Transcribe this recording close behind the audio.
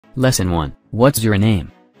Lesson 1. What's your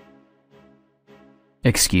name?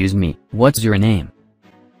 Excuse me, what's your name?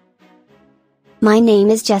 My name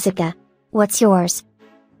is Jessica. What's yours?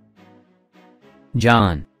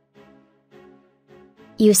 John.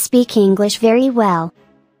 You speak English very well.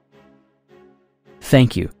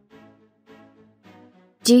 Thank you.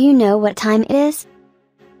 Do you know what time it is?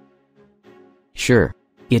 Sure.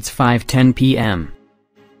 It's 5:10 p.m.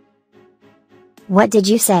 What did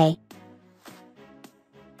you say?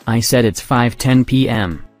 I said it's 5:10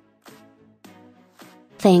 p.m.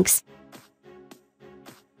 Thanks.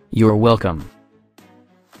 You're welcome.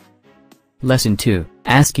 Lesson 2.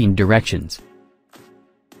 Asking directions.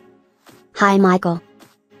 Hi, Michael.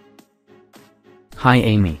 Hi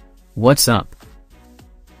Amy. What's up?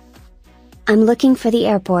 I'm looking for the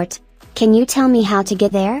airport. Can you tell me how to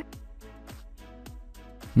get there?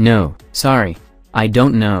 No, sorry. I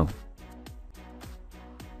don't know.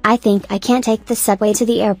 I think I can't take the subway to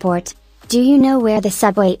the airport. Do you know where the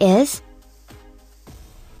subway is?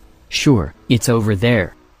 Sure, it's over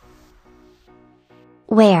there.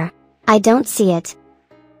 Where? I don't see it.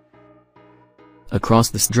 Across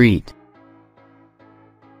the street.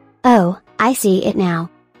 Oh, I see it now.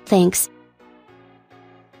 Thanks.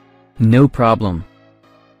 No problem.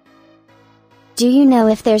 Do you know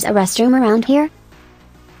if there's a restroom around here?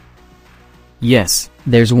 Yes,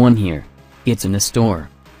 there's one here. It's in a store.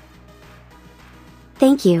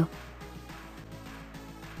 Thank you.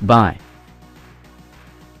 Bye.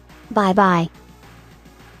 Bye-bye.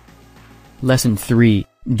 Lesson 3.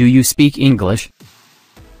 Do you speak English?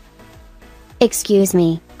 Excuse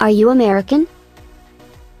me, are you American?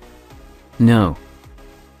 No.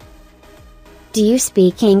 Do you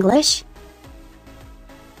speak English?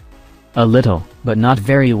 A little, but not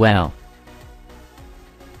very well.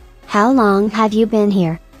 How long have you been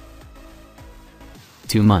here?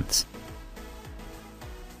 2 months.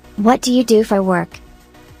 What do you do for work?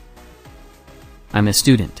 I'm a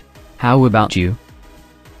student. How about you?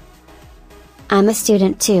 I'm a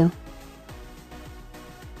student too.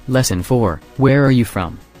 Lesson 4. Where are you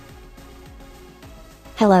from?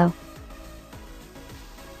 Hello.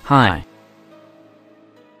 Hi.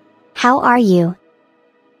 How are you?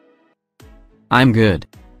 I'm good.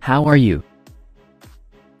 How are you?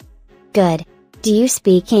 Good. Do you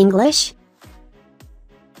speak English?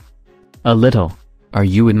 A little. Are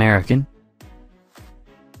you American?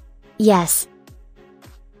 Yes.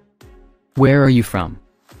 Where are you from?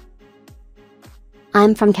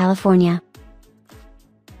 I'm from California.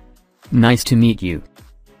 Nice to meet you.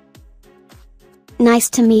 Nice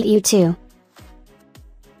to meet you too.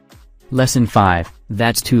 Lesson 5.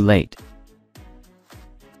 That's too late.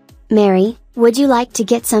 Mary, would you like to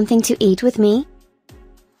get something to eat with me?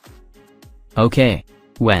 Okay.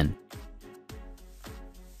 When?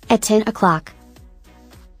 At 10 o'clock.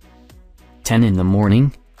 10 in the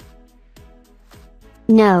morning?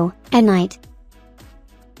 No, at night.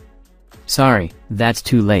 Sorry, that's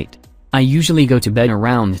too late. I usually go to bed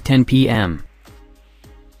around 10 p.m.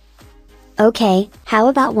 Okay, how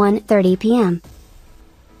about 1:30 p.m.?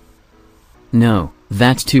 No,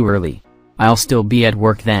 that's too early. I'll still be at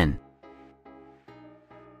work then.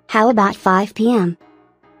 How about 5 p.m.?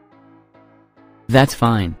 That's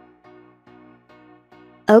fine.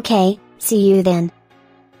 Okay, see you then.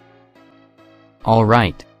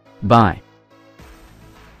 Alright. Bye.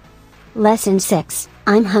 Lesson 6.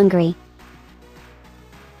 I'm hungry.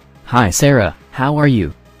 Hi Sarah, how are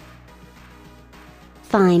you?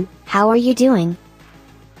 Fine, how are you doing?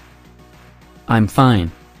 I'm fine.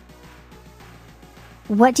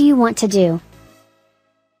 What do you want to do?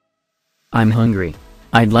 I'm hungry.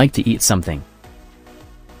 I'd like to eat something.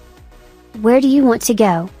 Where do you want to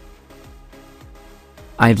go?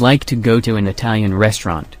 I'd like to go to an Italian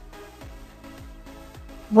restaurant.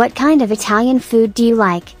 What kind of Italian food do you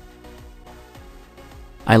like?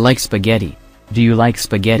 I like spaghetti. Do you like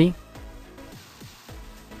spaghetti?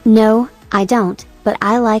 No, I don't, but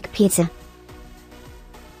I like pizza.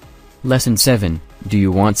 Lesson 7. Do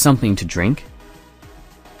you want something to drink?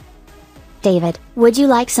 David, would you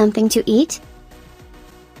like something to eat?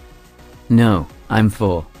 No, I'm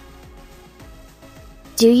full.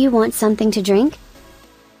 Do you want something to drink?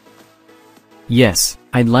 Yes,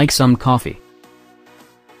 I'd like some coffee.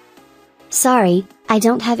 Sorry, I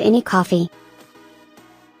don't have any coffee.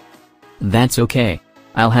 That's okay.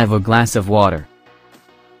 I'll have a glass of water.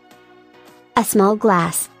 A small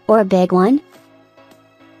glass, or a big one?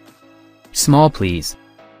 Small please.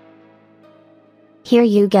 Here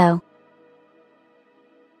you go.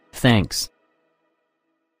 Thanks.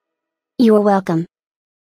 You are welcome.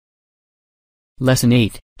 Lesson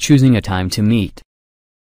 8. Choosing a time to meet.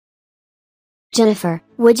 Jennifer,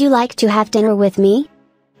 would you like to have dinner with me?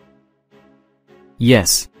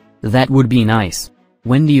 Yes. That would be nice.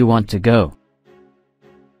 When do you want to go?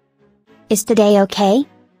 Is today okay?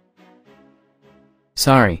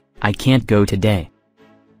 Sorry, I can't go today.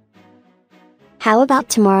 How about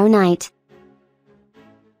tomorrow night?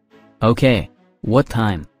 Okay. What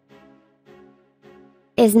time?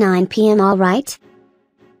 Is 9 p.m. alright?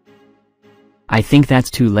 I think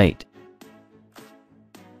that's too late.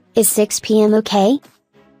 Is 6 p.m. okay?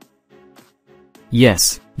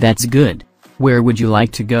 Yes, that's good. Where would you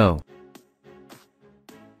like to go?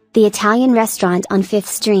 The Italian restaurant on 5th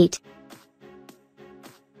Street.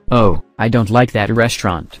 Oh, I don't like that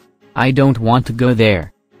restaurant. I don't want to go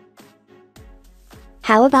there.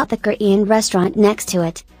 How about the Korean restaurant next to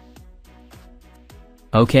it?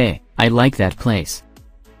 Okay, I like that place.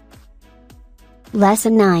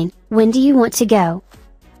 Lesson 9, when do you want to go?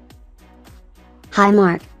 Hi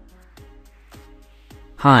Mark.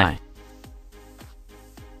 Hi.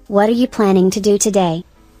 What are you planning to do today?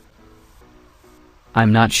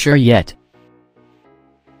 I'm not sure yet.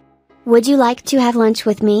 Would you like to have lunch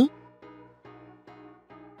with me?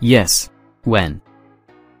 Yes. When?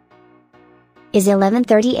 Is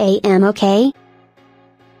 11:30 a.m. okay?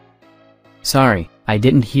 Sorry, I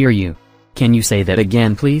didn't hear you. Can you say that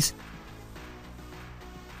again, please?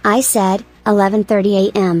 I said,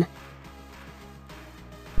 11:30 a.m.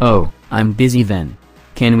 Oh, I'm busy then.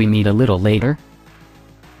 Can we meet a little later?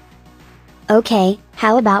 Okay,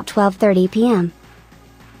 how about 12:30 p.m.?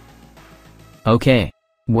 Okay.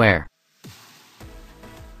 Where?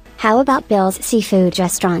 How about Bill's Seafood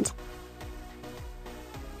Restaurant?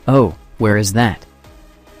 Oh, where is that?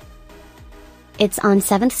 It's on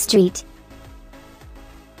 7th Street.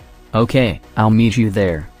 Okay, I'll meet you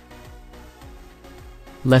there.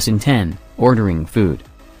 Lesson 10, Ordering Food.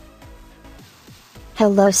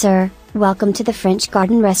 Hello sir, welcome to the French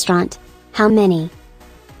Garden Restaurant. How many?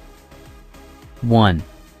 1.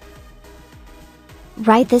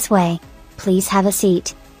 Right this way. Please have a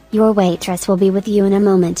seat. Your waitress will be with you in a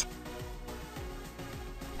moment.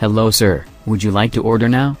 Hello sir, would you like to order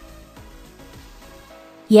now?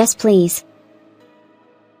 Yes please.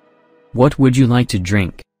 What would you like to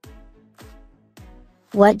drink?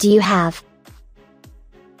 What do you have?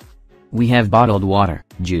 We have bottled water,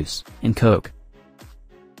 juice, and Coke.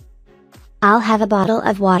 I'll have a bottle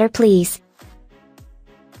of water please.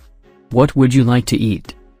 What would you like to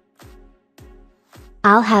eat?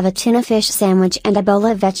 I'll have a tuna fish sandwich and a bowl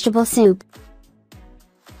of vegetable soup.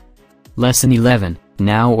 Lesson 11,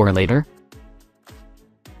 now or later?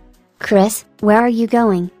 Chris, where are you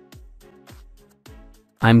going?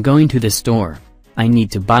 I'm going to the store. I need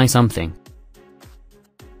to buy something.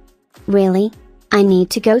 Really? I need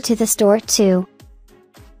to go to the store too.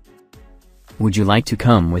 Would you like to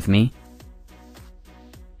come with me?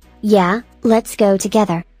 Yeah, let's go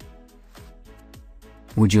together.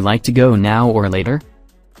 Would you like to go now or later?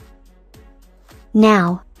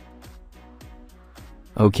 Now.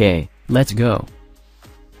 Okay, let's go.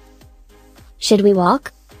 Should we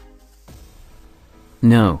walk?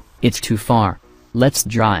 No, it's too far. Let's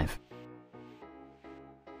drive.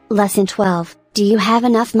 Lesson 12, do you have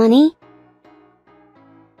enough money?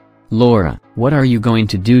 Laura, what are you going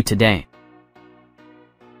to do today?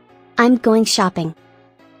 I'm going shopping.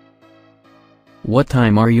 What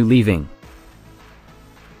time are you leaving?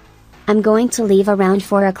 I'm going to leave around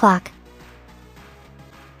 4 o'clock.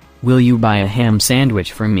 Will you buy a ham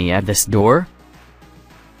sandwich for me at the store?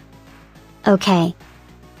 Okay.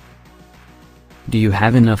 Do you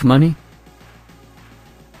have enough money?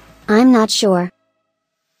 I'm not sure.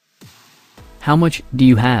 How much do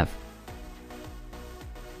you have?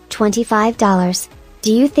 $25.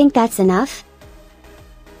 Do you think that's enough?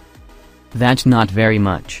 That's not very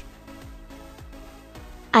much.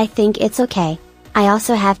 I think it's okay. I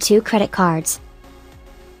also have 2 credit cards.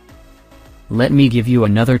 Let me give you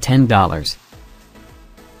another $10.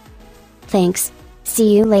 Thanks.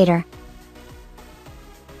 See you later.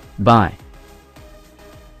 Bye.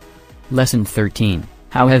 Lesson 13,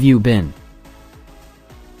 how have you been?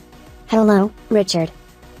 Hello, Richard.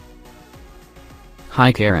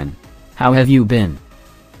 Hi Karen. How have you been?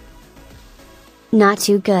 Not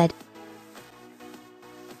too good.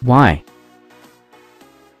 Why?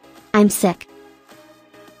 I'm sick.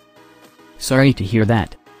 Sorry to hear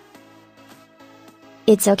that.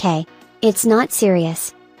 It's okay. It's not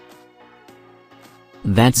serious.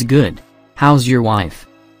 That's good. How's your wife?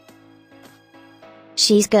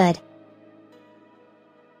 She's good.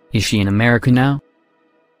 Is she in America now?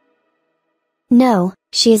 No,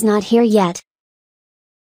 she is not here yet.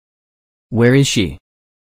 Where is she?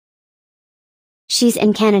 She's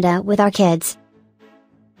in Canada with our kids.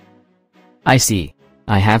 I see.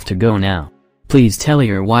 I have to go now. Please tell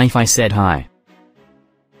your wife I said hi.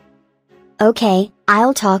 Okay,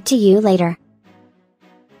 I'll talk to you later.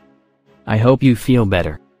 I hope you feel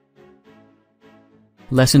better.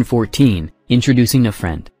 Lesson 14, Introducing a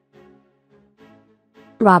Friend.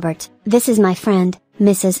 Robert, this is my friend,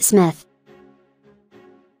 Mrs. Smith.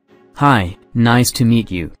 Hi, nice to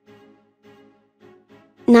meet you.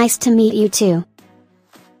 Nice to meet you too.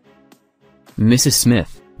 Mrs.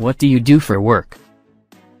 Smith, what do you do for work?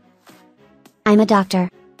 I'm a doctor.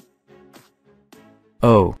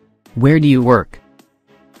 Oh, where do you work?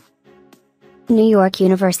 New York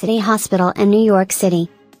University Hospital in New York City.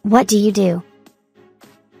 What do you do?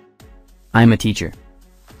 I'm a teacher.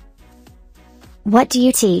 What do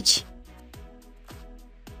you teach?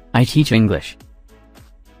 I teach English.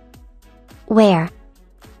 Where?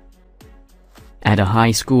 At a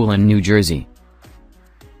high school in New Jersey.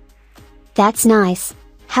 That's nice.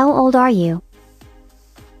 How old are you?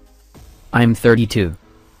 I'm 32.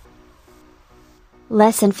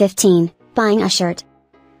 Lesson 15, Buying a shirt.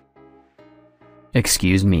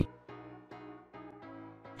 Excuse me.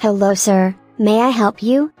 Hello sir, may I help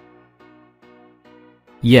you?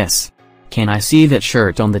 Yes. Can I see that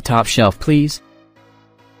shirt on the top shelf, please?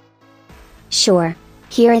 Sure.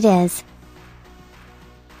 Here it is.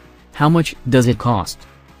 How much does it cost?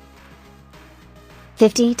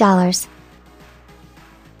 $50.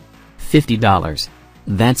 $50.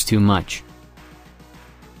 That's too much.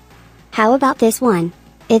 How about this one?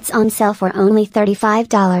 It's on sale for only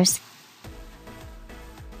 $35.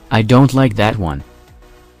 I don't like that one.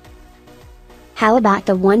 How about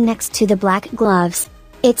the one next to the black gloves?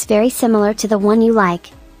 It's very similar to the one you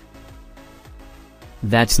like.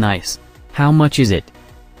 That's nice. How much is it?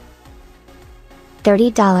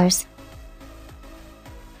 $30.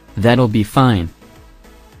 That'll be fine.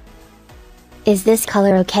 Is this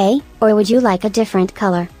color okay, or would you like a different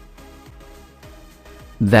color?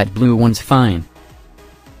 That blue one's fine.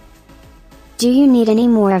 Do you need any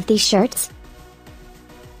more of these shirts?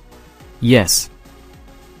 Yes.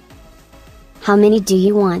 How many do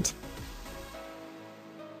you want?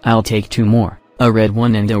 I'll take 2 more, a red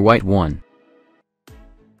one and a white one.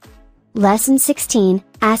 Lesson 16,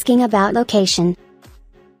 Asking about location.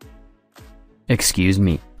 Excuse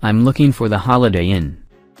me, I'm looking for the Holiday Inn.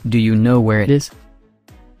 Do you know where it is?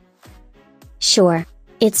 Sure.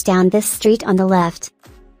 It's down this street on the left.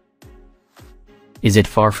 Is it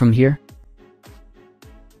far from here?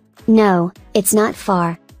 No, it's not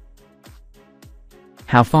far.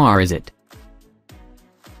 How far is it?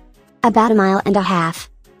 About 1.5 miles.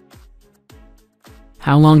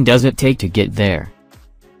 How long does it take to get there?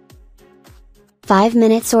 5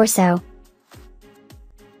 minutes or so.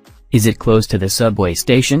 Is it close to the subway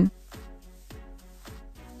station?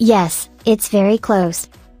 Yes, it's very close.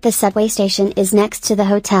 The subway station is next to the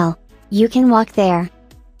hotel. You can walk there.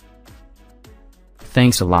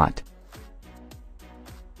 Thanks a lot.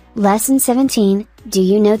 Lesson 17, Do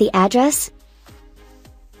you know the address?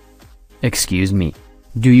 Excuse me.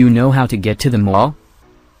 Do you know how to get to the mall?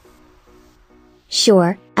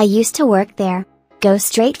 Sure, I used to work there. Go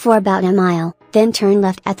straight for about 1 mile, then turn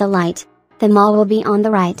left at the light. The mall will be on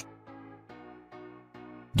the right.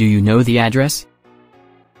 Do you know the address?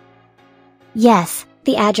 Yes,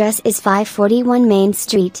 the address is 541 Main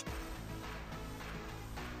Street.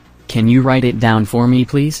 Can you write it down for me,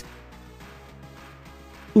 please?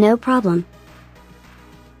 No problem.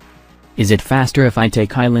 Is it faster if I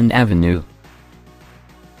take Highland Avenue?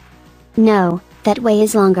 No, that way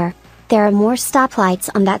is longer. There are more stoplights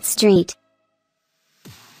on that street.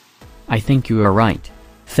 I think you are right.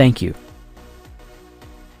 Thank you.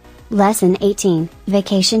 Lesson 18,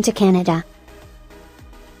 Vacation to Canada.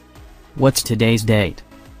 What's today's date?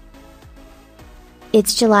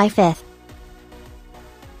 It's July 5th.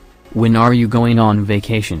 When are you going on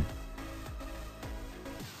vacation?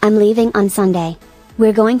 I'm leaving on Sunday.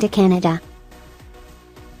 We're going to Canada.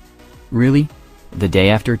 Really? The day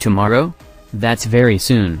after tomorrow? That's very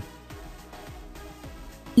soon.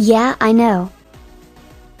 Yeah, I know.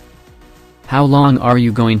 How long are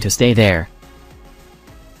you going to stay there?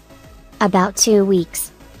 About 2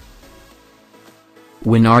 weeks.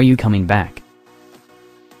 When are you coming back?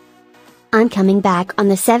 I'm coming back on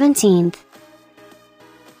the 17th.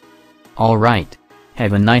 All right.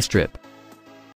 Have a nice trip.